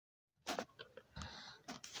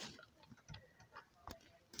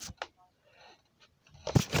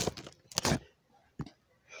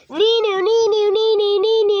On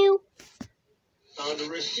the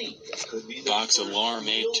receipt. Box alarm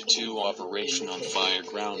 8-2 operation on fire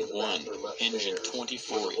ground 1. Engine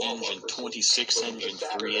 24, engine 26, engine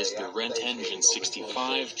 3 is the rent, engine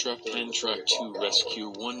 65, truck 10, truck 2, rescue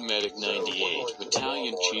 1, medic 98,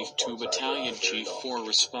 battalion chief 2, battalion chief 4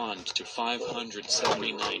 respond to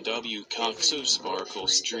 579W CoxoSparkle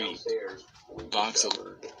Street.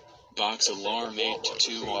 Box alarm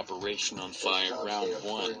 8-2 operation on fire ground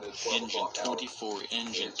 1. Engine 24,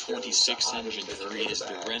 engine 26, engine 3 is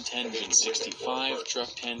the rent, engine 65, truck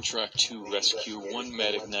 10, truck 2, rescue 1,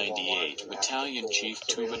 medic 98, battalion chief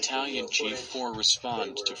 2, battalion chief 4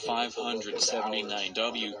 respond to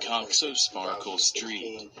 579W CoxoSparkle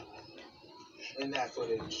Street. In that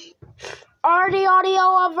footage. RD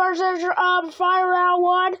audio versus fire round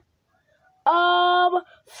 1.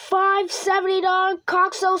 579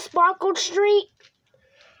 CoxoSparkle Street.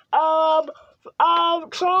 Trolley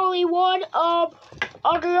 1. On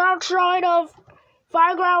the outside of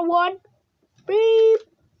Fireground 1. Beep,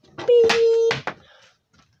 beep,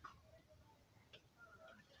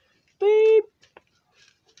 beep.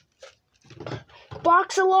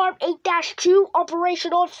 Box alarm 8-2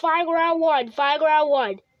 operational Fireground 1. Fireground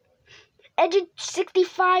 1. Engine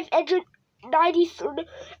 65. Engine 93,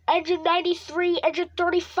 engine 93, engine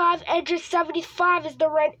 35, engine 75 is the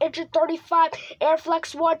rent, engine 35,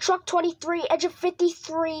 Airflex 1, truck 23, engine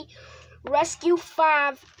 53, rescue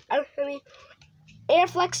 5,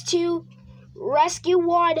 Airflex 2, rescue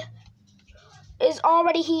 1 is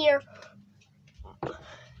already here,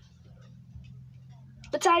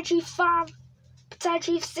 battalion chief 5, battalion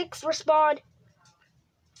chief 6 respond,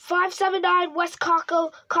 579 West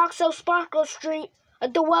CoxoSparkle Street. A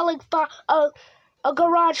dwelling fire, a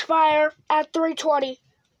garage fire at 3:20.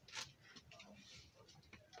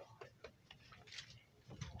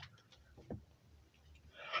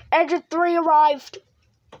 Engine 3 arrived.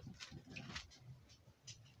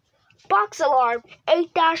 Box alarm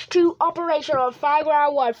 8-2 operational.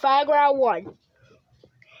 Fireground 1. Fireground 1.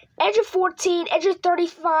 Engine 14. Engine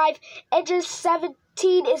 35. Engine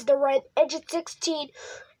 17 is the rent. Engine 16.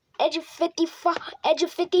 Engine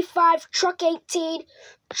 55, truck 18,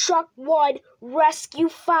 truck 1, rescue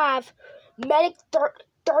 5, medic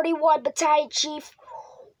 31, battalion chief,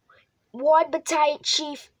 1 battalion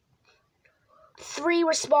chief, 3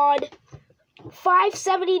 respond,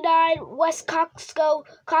 579 West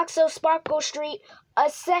CoxoSparkle Street,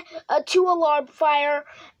 a 2 alarm fire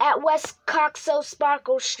at West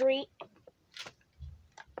CoxoSparkle Street.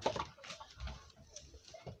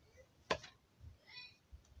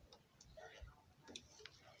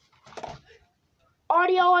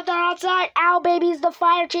 Audio on the outside. Owl Baby is the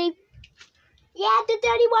fire chief. Yeah, the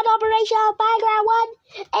 31 operation on Fireground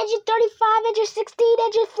 1. Engine 35, engine 16,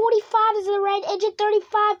 engine 45 is the red. Engine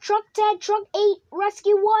 35, truck 10, truck 8,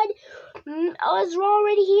 rescue 1 is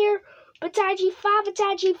already here. Battalion Chief 5,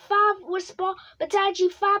 Battalion Chief 5 respond. Battalion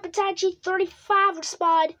Chief 5, Battalion Chief 35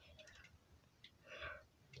 respond.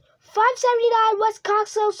 579 West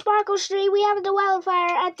CoxoSparkle Street. We have a dwelling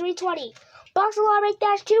fire at 3:20. Box alarm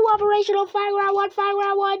 8-2 operational. Fireground 1.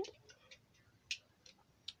 Fireground 1.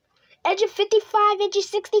 Engine 55, engine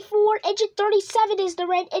 64, engine 37 is the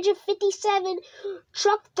red. Engine 57,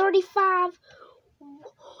 truck 35.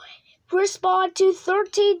 Respond to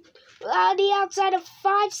 13 on the outside of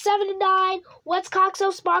 579 West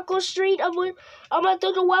CoxoSparkle Street. I'm at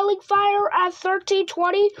the dwelling fire at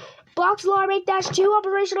 13:20. Box alarm 8-2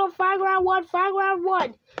 operational. Fireground 1. Fireground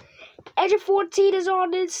 1. Engine 14 is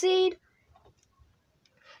on the scene.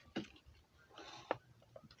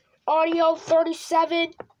 Audio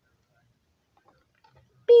 37.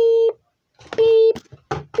 Beep, beep,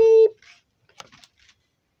 beep.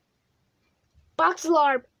 Box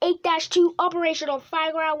alarm 8-2 operational.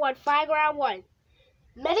 Fireground 1. Fireground 1.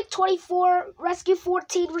 Medic 24, rescue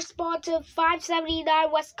 14 respond to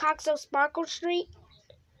 579 West CoxoSparkle Street.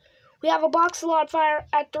 We have a box alarm fire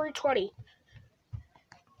at 3:20.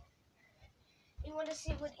 You want to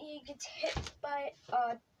see when he gets hit by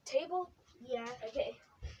a table? Yeah. Okay.